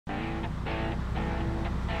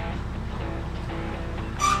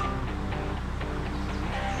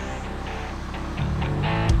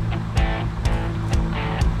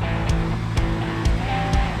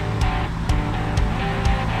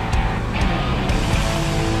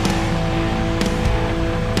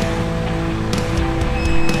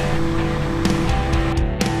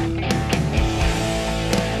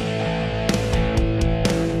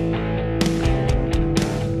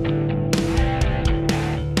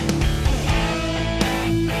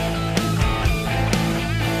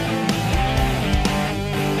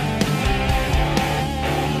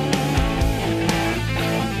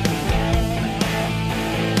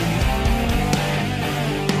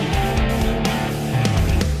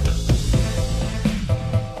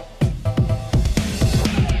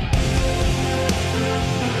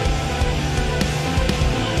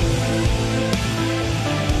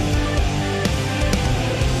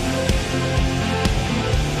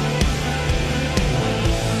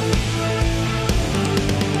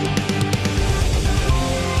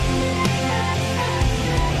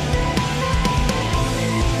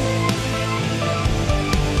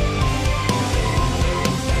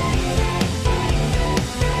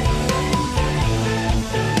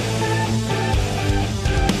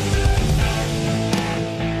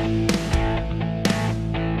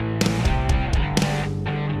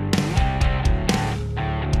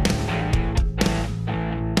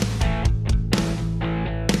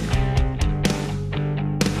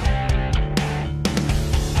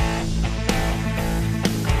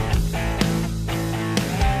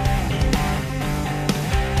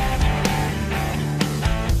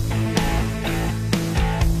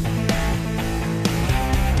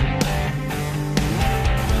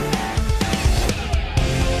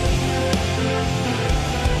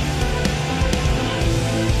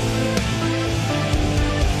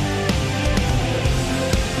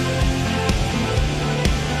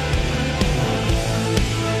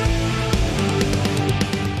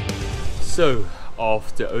So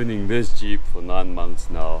after owning this Jeep for 9 months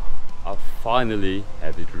now, I finally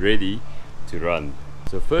have it ready to run.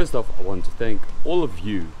 So first off, I want to thank all of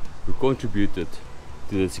you who contributed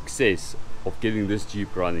to the success of getting this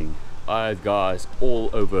Jeep running. I had guys all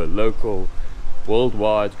over, local,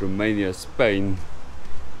 worldwide, Romania, Spain,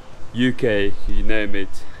 UK, you name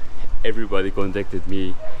it. Everybody contacted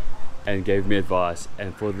me and gave me advice,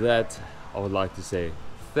 and for that I would like to say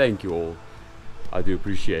thank you all. I do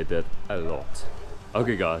appreciate that a lot.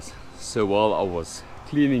 Okay guys, so while I was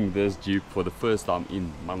cleaning this Jeep for the first time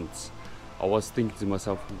in months, I was thinking to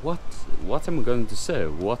myself, what am I going to say?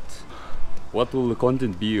 What will the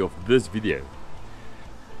content be of this video?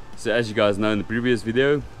 So as you guys know, in the previous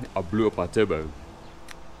video I blew up my turbo,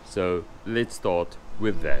 so let's start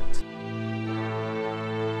with that.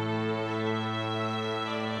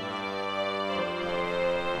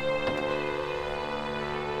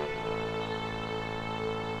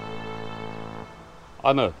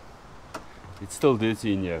 I know, it's still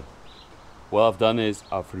dirty in here. What I've done is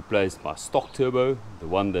I've replaced my stock turbo, the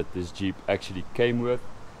one that this Jeep actually came with.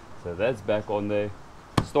 So that's back on there.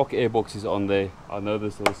 Stock airbox is on there. I know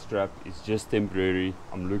this little strap is just temporary.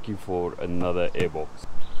 I'm looking for another airbox.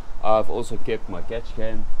 I've also kept my catch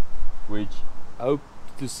can, which I hope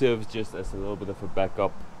to serve just as a little bit of a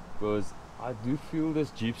backup, because I do feel this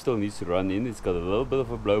Jeep still needs to run in. It's got a little bit of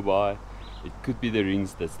a blow by. It could be the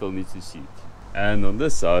rings that still needs to seat. And on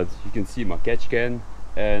this side you can see my catch can,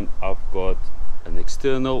 and I've got an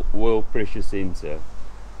external oil pressure sensor.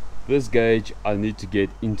 This gauge I need to get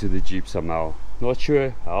into the Jeep somehow. Not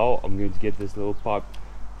sure how. I'm going to get this little pipe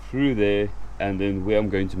through there and then where I'm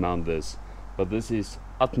going to mount this, but this is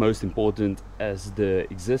utmost important, as the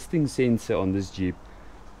existing sensor on this Jeep,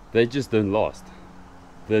 they just don't last.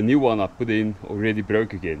 The new one I put in already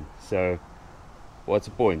broke again, so what's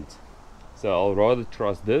the point? So I'll rather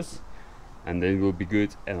trust this, and then we'll be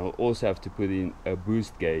good. And I'll also have to put in a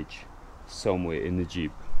boost gauge somewhere in the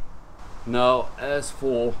Jeep. Now as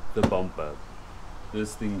for the bumper,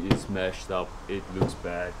 this thing is smashed up, it looks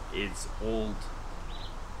bad, it's old.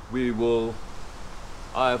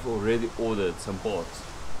 I've already ordered some parts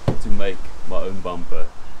to make my own bumper.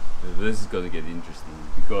 This is gonna get interesting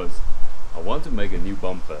because I want to make a new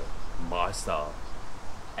bumper my style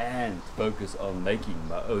and focus on making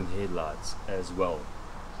my own headlights as well.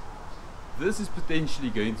 This is potentially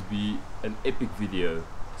going to be an epic video,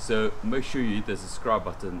 so make sure you hit the subscribe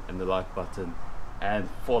button and the like button and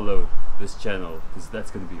follow this channel, because that's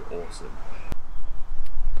going to be awesome.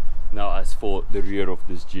 Now as for the rear of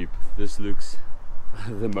this Jeep, this looks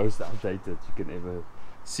the most outdated you can ever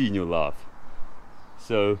see in your life.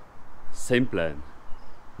 So same plan,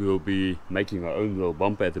 we will be making our own little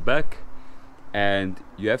bumper at the back, and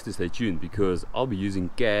you have to stay tuned because I'll be using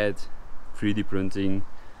CAD, 3D printing,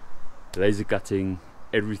 laser cutting,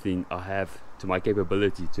 everything I have to my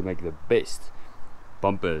capability to make the best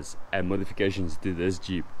bumpers and modifications to this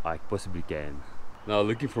Jeep I possibly can. Now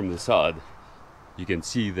looking from the side, you can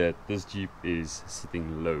see that this Jeep is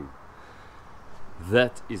sitting low.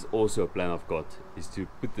 That is also a plan I've got, is to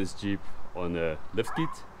put this Jeep on a lift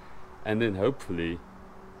kit, and then hopefully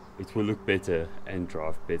it will look better and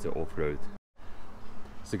drive better off-road.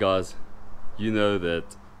 So guys, you know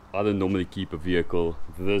that I don't normally keep a vehicle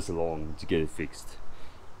this long to get it fixed.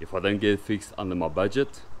 If I don't get it fixed under my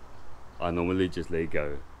budget, I normally just let it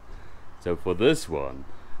go. So for this one,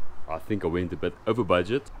 I think I went a bit over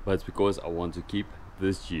budget, but it's because I want to keep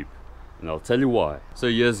this Jeep, and I'll tell you why. So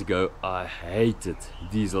years ago I hated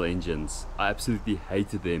diesel engines. I absolutely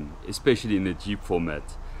hated them, especially in the Jeep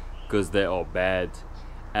format, because they are bad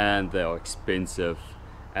and they are expensive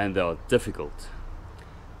and they are difficult.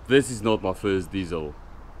 This is not my first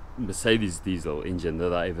Mercedes diesel engine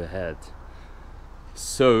that I ever had.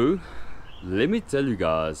 So let me tell you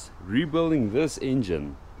guys, rebuilding this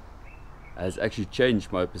engine has actually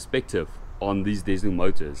changed my perspective on these diesel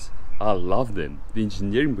motors. I love them. The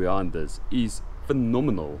engineering behind this is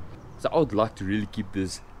phenomenal. So I would like to really keep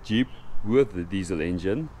this Jeep with the diesel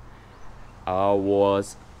engine. I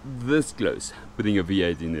was this close putting a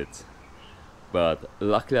V8 in it, but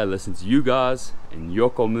luckily I listened to you guys and your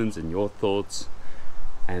comments and your thoughts,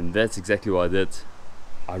 and that's exactly what I did.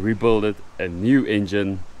 I rebuilt a new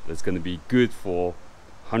engine that's going to be good for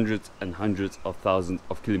hundreds and hundreds of thousands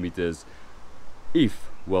of kilometers if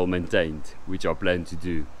well maintained, which I plan to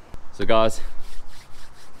do. So guys,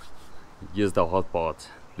 here's the hot part.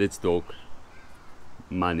 Let's talk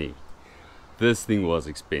money. This thing was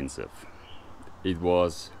expensive. It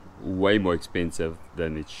was way more expensive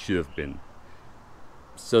than it should have been.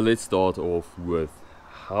 So let's start off with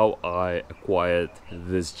how I acquired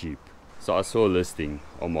this Jeep. So I saw a listing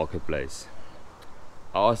on Marketplace.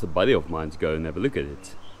 I asked a buddy of mine to go and have a look at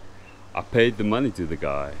it. I paid the money to the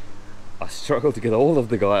guy. I struggled to get hold of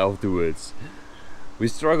the guy afterwards. We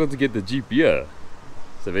struggled to get the Jeep here.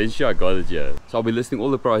 So eventually I got it here. So I'll be listing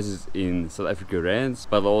all the prices in South Africa rands,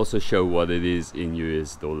 but I'll also show what it is in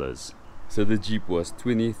US dollars. So the Jeep was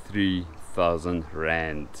 23,000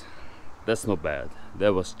 rand. That's not bad.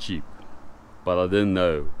 That was cheap. But I didn't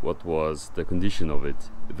know what was the condition of it.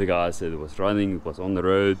 The guy said it was running, it was on the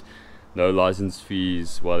road, no license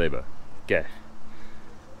fees, whatever. Okay.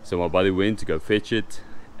 So my buddy went to go fetch it,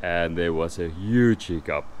 and there was a huge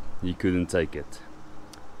hiccup. He couldn't take it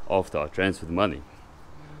after I transferred the money.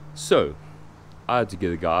 So I had to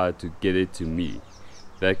get a guy to get it to me.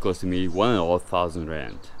 That cost me 1,500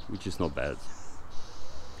 rand, which is not bad.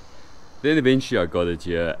 Then eventually I got it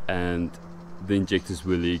here and the injectors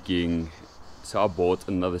were leaking. So I bought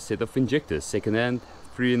another set of injectors, second hand,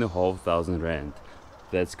 3,500 rand.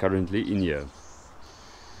 That's currently in here.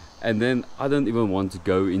 And then I don't even want to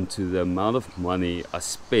go into the amount of money I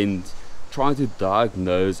spent trying to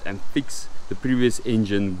diagnose and fix the previous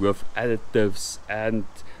engine with additives and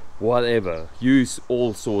whatever. You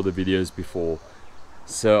all saw the videos before,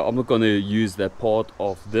 so I'm not going to use that part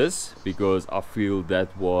of this because I feel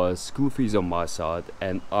that was school fees on my side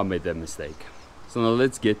and I made that mistake. So now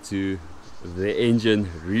let's get to the engine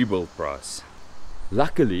rebuild price.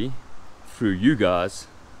 Luckily, through you guys,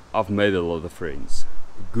 I've made a lot of friends,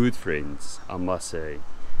 good friends I must say.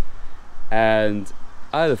 And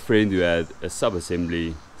I had a friend who had a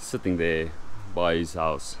sub-assembly sitting there by his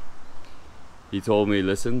house. He told me,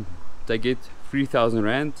 listen, take it, 3,000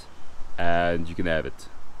 rand and you can have it.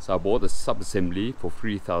 So I bought a sub-assembly for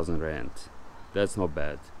 3,000 rand. That's not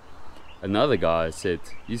bad. Another guy said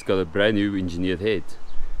he's got a brand new engineered head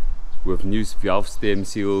with new valve stem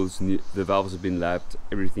seals, the valves have been lapped,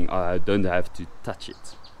 everything. I don't have to touch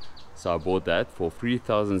it. So I bought that for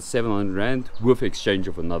 3,700 rand with exchange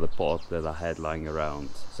of another part that I had lying around.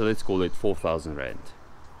 So let's call it 4,000 rand.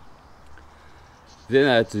 Then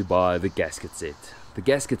I had to buy the gasket set. The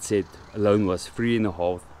gasket set alone was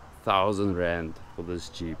 3,500 rand for this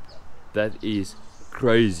Jeep. That is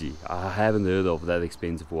crazy. I haven't heard of that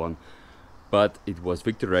expensive one. But it was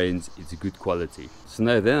Victor Reigns, it's a good quality. So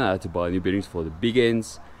now then I had to buy new bearings for the big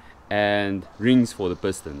ends and rings for the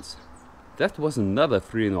pistons. That was another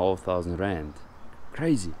 3,500 rand.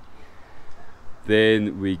 Crazy.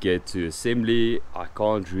 Then we get to assembly. I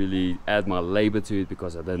can't really add my labor to it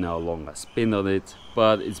because I don't know how long I spend on it,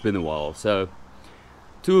 but it's been a while. So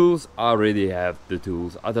tools, I already have the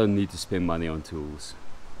tools. I don't need to spend money on tools.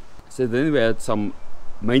 So then we had some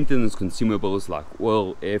maintenance consumables like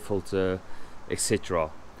oil, air filter,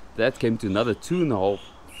 etc. That came to another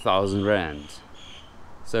 2,500 rand.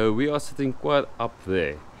 So we are sitting quite up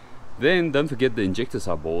there. Then don't forget the injectors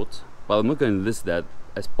I bought, but I'm not going to list that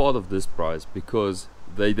as part of this price because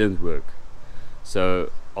they didn't work. So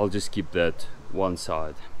I'll just keep that one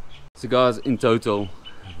side. So guys, in total,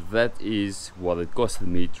 that is what it costed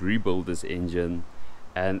me to rebuild this engine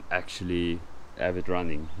and actually have it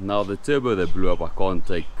running. Now the turbo that blew up I can't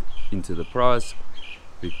take into the price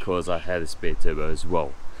because I had a spare turbo as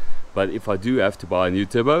well. But if I do have to buy a new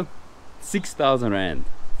turbo, 6,000 rand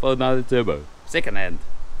for another turbo, second hand.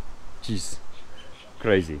 Jeez,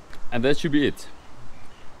 crazy. And that should be it.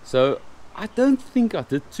 So I don't think I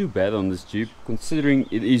did too bad on this Jeep considering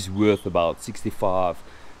it is worth about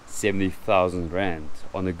 65,000-70,000 rand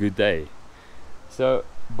on a good day. So,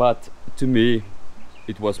 but to me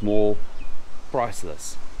it was more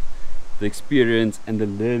priceless. The experience and the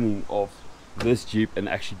learning of this Jeep and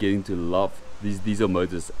actually getting to love these diesel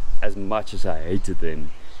motors as much as I hated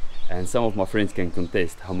them. And some of my friends can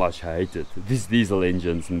contest how much I hated these diesel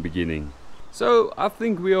engines in the beginning. So I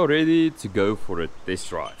think we are ready to go for a test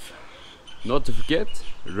drive. Not to forget,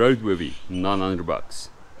 roadworthy, 900 bucks.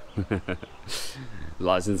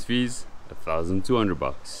 License fees, 1,200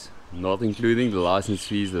 bucks. Not including the license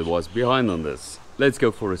fees that was behind on this. Let's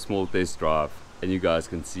go for a small test drive and you guys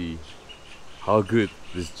can see how good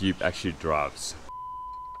this Jeep actually drives.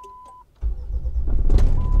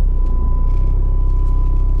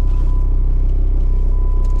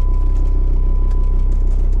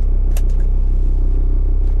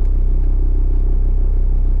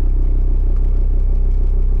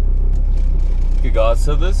 Okay guys,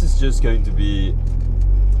 so this is just going to be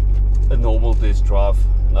a normal test drive,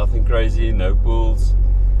 nothing crazy, no pulls.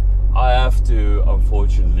 I have to,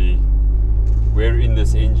 unfortunately, wear in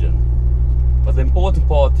this engine. But the important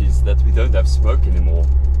part is that we don't have smoke anymore.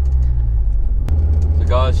 So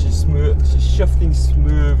guys, she's shifting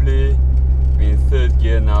smoothly. We're in third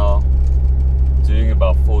gear now, doing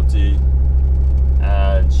about 40.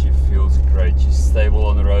 she feels great. She's stable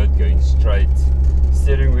on the road, going straight.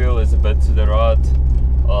 Steering wheel is a bit to the right.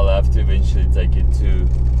 I'll have to eventually take it to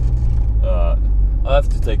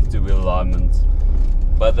wheel alignment.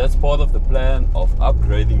 But that's part of the plan of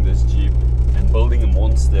upgrading this Jeep and building a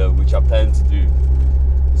monster, which I plan to do.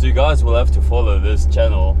 So you guys will have to follow this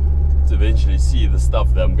channel to eventually see the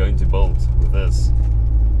stuff that I'm going to build with this.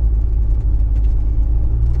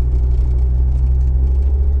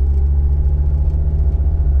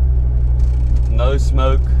 No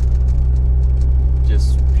smoke,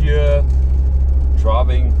 just pure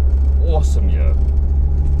driving, awesome here.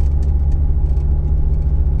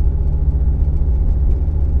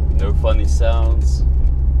 No funny sounds.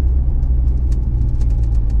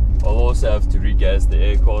 I'll also have to regas the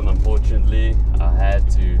aircon. Unfortunately, I had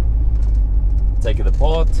to take it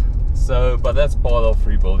apart. So, but that's part of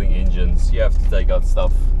rebuilding engines. You have to take out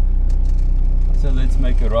stuff. So let's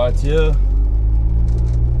make a right here.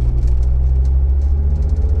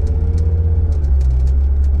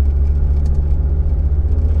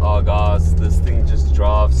 Oh guys, this thing just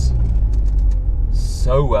drives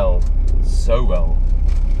so well, so well.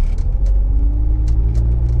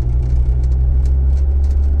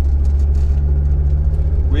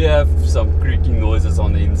 We have some creaking noises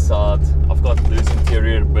on the inside. I've got loose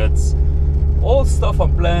interior bits. All stuff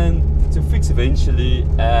I'm planning to fix eventually,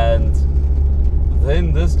 and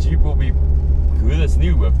then this Jeep will be good as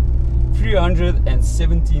new with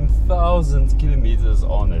 317,000 kilometers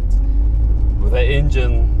on it, with an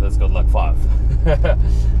engine that's got like 5.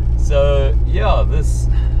 So yeah,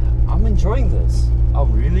 I'm enjoying this.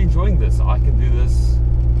 I'm really enjoying this. I can do this.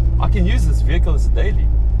 I can use this vehicle as a daily.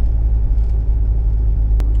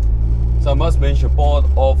 So I must mention, part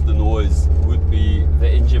of the noise would be the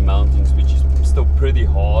engine mountings, which is still pretty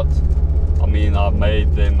hard. I mean, I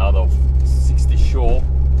made them out of 60 Shaw,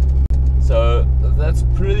 so that's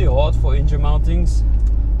pretty hard for engine mountings,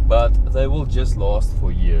 but they will just last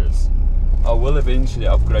for years. I will eventually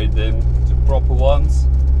upgrade them to proper ones,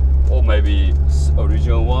 or maybe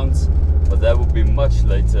original ones, but that will be much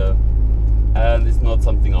later, and it's not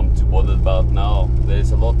something I'm too bothered about now.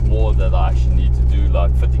 There's a lot more that I actually need to do,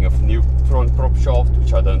 like fitting a new front prop shaft,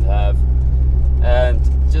 which I don't have, and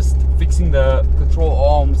just fixing the control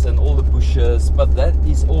arms and all the bushes, but that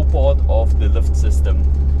is all part of the lift system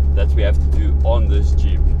that we have to do on this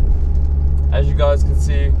Jeep. As you guys can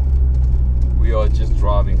see, we are just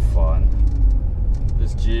driving fine.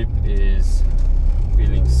 This Jeep is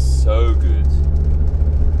feeling so good.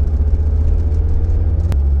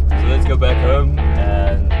 So let's go back home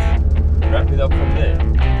and wrap it up from there.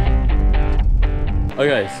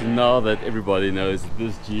 Okay, so now that everybody knows that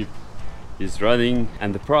this Jeep is running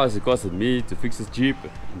and the price it costed me to fix this Jeep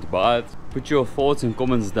and to buy it, put your thoughts and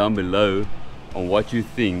comments down below on what you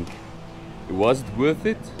think. Was it worth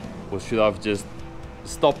it, or should I have just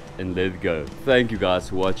stopped and let it go? Thank you guys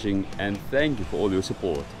for watching, and thank you for all your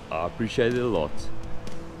support. I appreciate it a lot.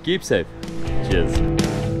 Keep safe. Cheers.